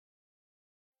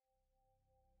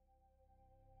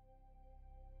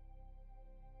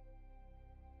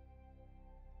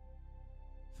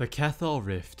The Cathal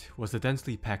Rift was a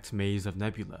densely packed maze of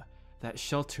nebula that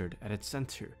sheltered at its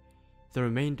center the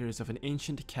remainders of an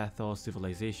ancient Cathal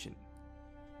civilization.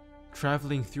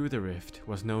 Traveling through the rift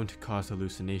was known to cause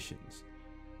hallucinations,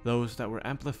 those that were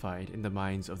amplified in the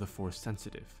minds of the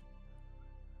Force-sensitive.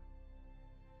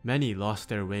 Many lost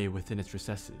their way within its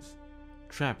recesses,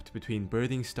 trapped between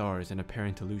birthing stars and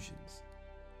apparent illusions.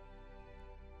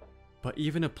 But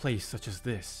even a place such as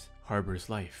this harbors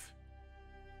life,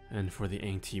 and for the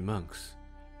Aing-Tii Monks,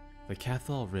 the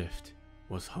Cathal Rift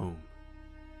was home.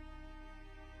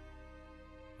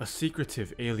 A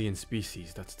secretive alien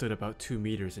species that stood about 2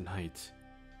 meters in height,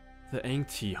 the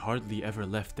Aing-Tii hardly ever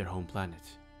left their home planet,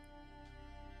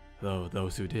 though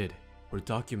those who did were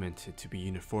documented to be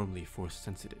uniformly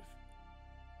Force-sensitive.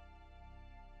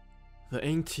 The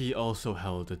Aing-Tii also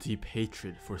held a deep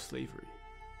hatred for slavery,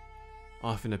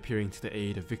 often appearing to the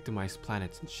aid of victimized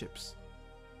planets and ships.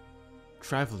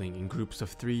 Traveling in groups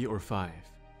of 3 or 5,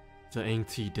 the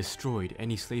Aing-Tii destroyed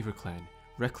any slaver clan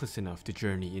reckless enough to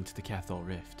journey into the Cathal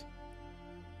Rift.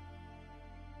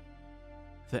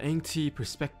 The Aing-Tii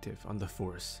perspective on the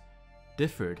Force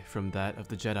differed from that of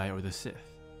the Jedi or the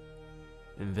Sith.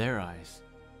 In their eyes,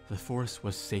 the Force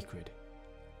was sacred,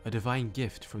 a divine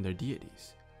gift from their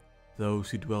deities, those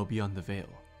who dwell beyond the veil,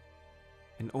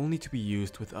 and only to be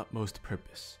used with utmost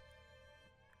purpose.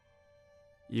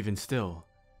 Even still,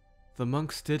 the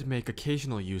monks did make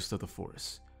occasional use of the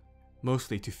Force,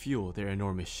 mostly to fuel their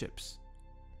enormous ships.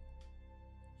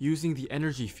 Using the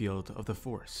energy field of the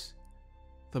Force,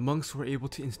 the monks were able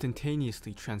to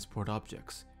instantaneously transport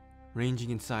objects,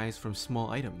 ranging in size from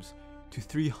small items to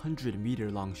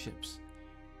 300-meter-long ships.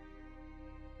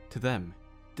 To them,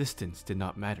 distance did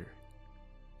not matter,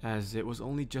 as it was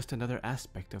only just another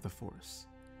aspect of the Force.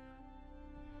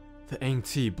 The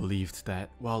Aing-Tii believed that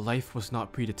while life was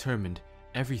not predetermined,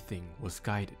 everything was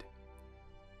guided.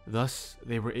 Thus,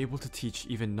 they were able to teach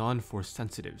even non-Force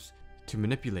sensitives to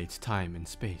manipulate time and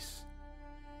space.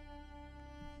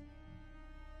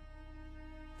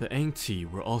 The Aing-Tii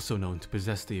were also known to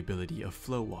possess the ability of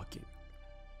flow walking,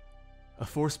 a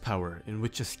Force power in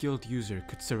which a skilled user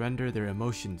could surrender their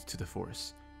emotions to the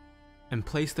Force and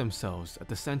place themselves at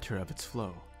the center of its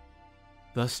flow,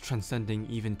 thus transcending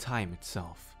even time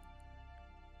itself.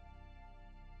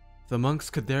 The monks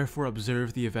could therefore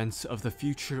observe the events of the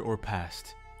future or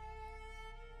past.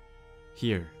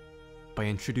 Here, by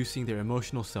introducing their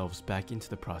emotional selves back into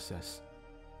the process,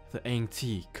 the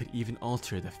Aing-Tii could even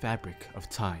alter the fabric of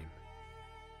time.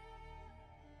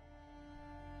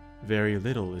 Very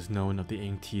little is known of the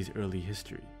Aing-Tii's early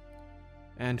history,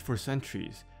 and for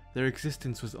centuries, their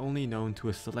existence was only known to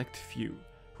a select few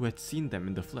who had seen them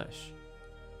in the flesh.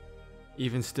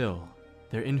 Even still,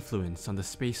 their influence on the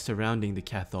space surrounding the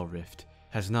Cathal Rift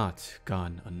has not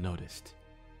gone unnoticed.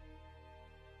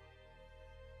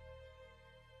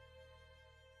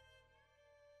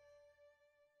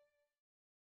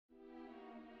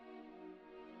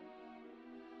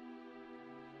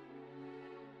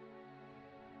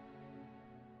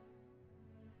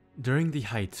 During the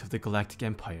height of the Galactic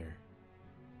Empire,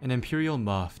 an Imperial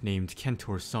Moff named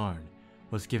Kentor Sarn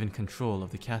was given control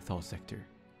of the Cathal sector.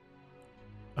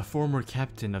 A former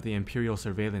captain of the Imperial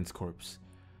Surveillance Corps,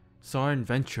 Sarn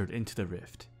ventured into the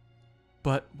rift.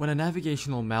 But when a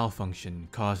navigational malfunction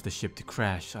caused the ship to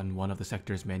crash on one of the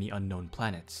sector's many unknown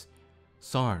planets,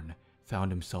 Sarn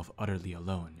found himself utterly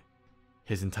alone,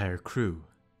 his entire crew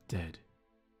dead.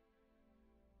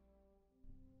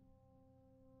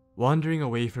 Wandering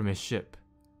away from his ship,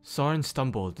 Sarn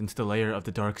stumbled into the lair of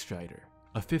the Darkstrider,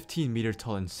 a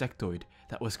 15-meter-tall insectoid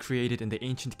that was created in the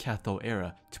ancient Cathal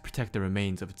era to protect the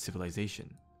remains of its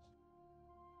civilization.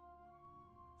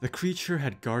 The creature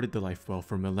had guarded the Lifewell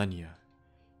for millennia,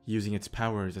 using its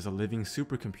powers as a living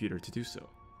supercomputer to do so.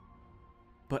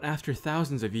 But after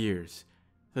thousands of years,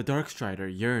 the Darkstrider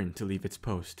yearned to leave its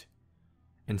post,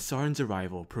 and Sarn's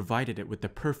arrival provided it with the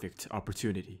perfect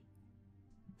opportunity.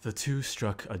 The two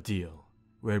struck a deal,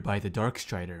 whereby the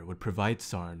Darkstrider would provide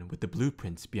Sarn with the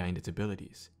blueprints behind its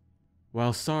abilities,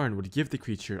 while Sarn would give the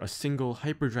creature a single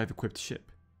hyperdrive-equipped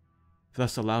ship,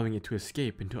 thus allowing it to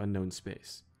escape into unknown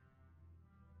space.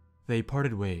 They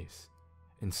parted ways,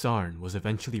 and Sarn was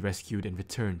eventually rescued and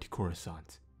returned to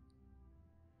Coruscant.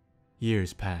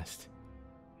 Years passed,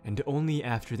 and only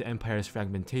after the Empire's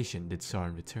fragmentation did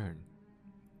Sarn return.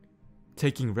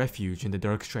 Taking refuge in the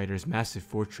Darkstrider's massive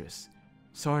fortress,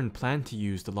 Sarn planned to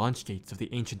use the launch gates of the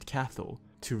ancient Cathal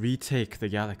to retake the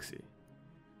galaxy.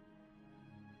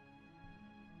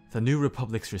 The New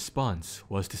Republic's response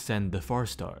was to send the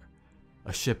Farstar,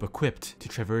 a ship equipped to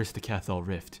traverse the Cathal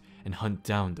Rift and hunt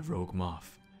down the rogue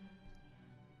Moff.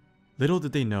 Little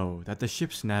did they know that the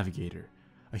ship's navigator,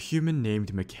 a human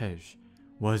named Makej,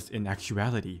 was in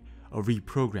actuality a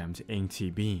reprogrammed Aing-Tii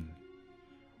being,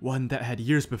 one that had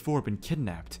years before been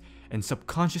kidnapped and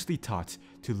subconsciously taught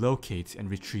to locate and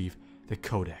retrieve the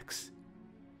Codex,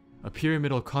 a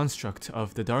pyramidal construct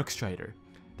of the Darkstrider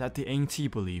that the Aing-Tii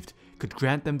believed could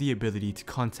grant them the ability to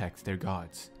contact their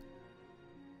gods.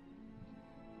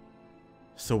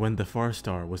 So when the Far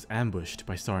Star was ambushed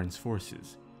by Saren's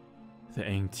forces, the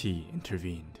Aing-Tii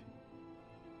intervened.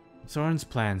 Saren's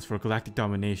plans for galactic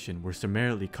domination were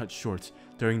summarily cut short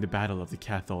during the Battle of the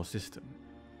Cathol system,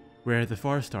 where the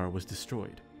Far Star was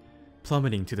destroyed,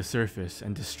 plummeting to the surface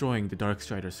and destroying the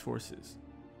Darkstrider's forces.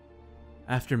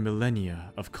 After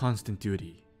millennia of constant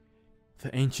duty,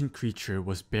 the ancient creature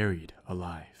was buried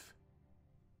alive.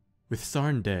 With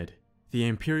Saren dead, the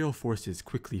Imperial forces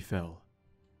quickly fell,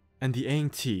 and the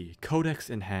Aing-Tii, Codex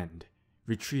in hand,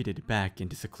 retreated back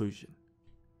into seclusion.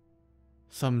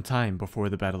 Some time before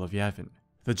the Battle of Yavin,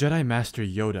 the Jedi Master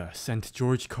Yoda sent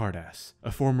George Cardass, a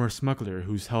former smuggler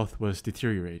whose health was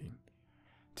deteriorating,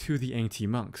 to the Aing-Tii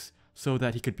monks so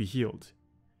that he could be healed.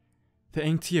 The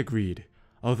Aing-Tii agreed,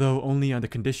 although only on the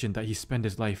condition that he spend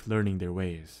his life learning their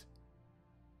ways.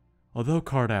 Although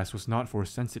Cardass was not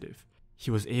Force sensitive,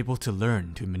 he was able to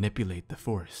learn to manipulate the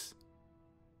Force.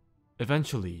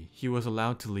 Eventually, he was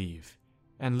allowed to leave,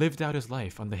 and lived out his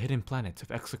life on the hidden planet of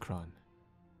Exocron.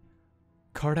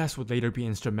 Cardass would later be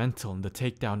instrumental in the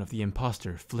takedown of the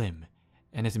imposter Flim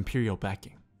and his Imperial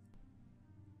backing.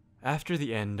 After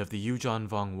the end of the Yuuzhan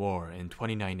Vong War in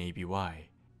 29 ABY,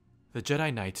 the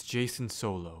Jedi Knight Jacen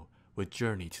Solo would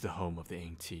journey to the home of the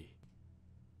Aing-Tii.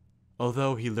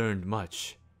 Although he learned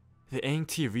much, the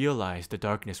Aing-Tii realized the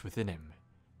darkness within him,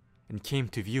 and came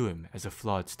to view him as a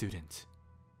flawed student.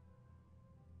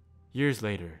 Years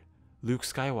later, Luke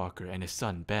Skywalker and his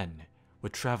son Ben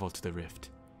would travel to the Rift,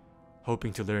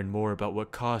 hoping to learn more about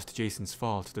what caused Jacen's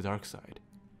fall to the dark side.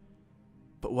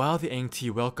 But while the Aing-Tii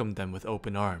welcomed them with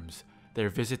open arms, their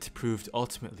visit proved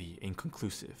ultimately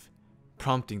inconclusive,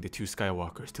 prompting the two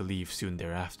Skywalkers to leave soon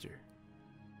thereafter.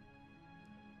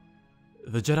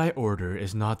 The Jedi Order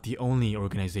is not the only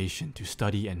organization to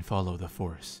study and follow the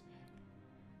Force.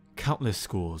 Countless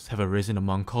schools have arisen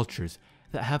among cultures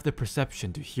that have the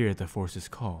perception to hear the Force's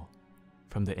call,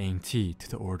 from the Aing-Tii to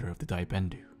the Order of the Dai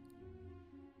Bendu.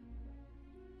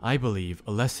 I believe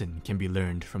a lesson can be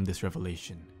learned from this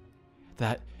revelation,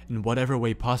 that in whatever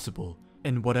way possible,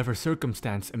 in whatever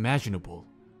circumstance imaginable,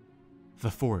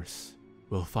 the Force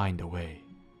will find a way.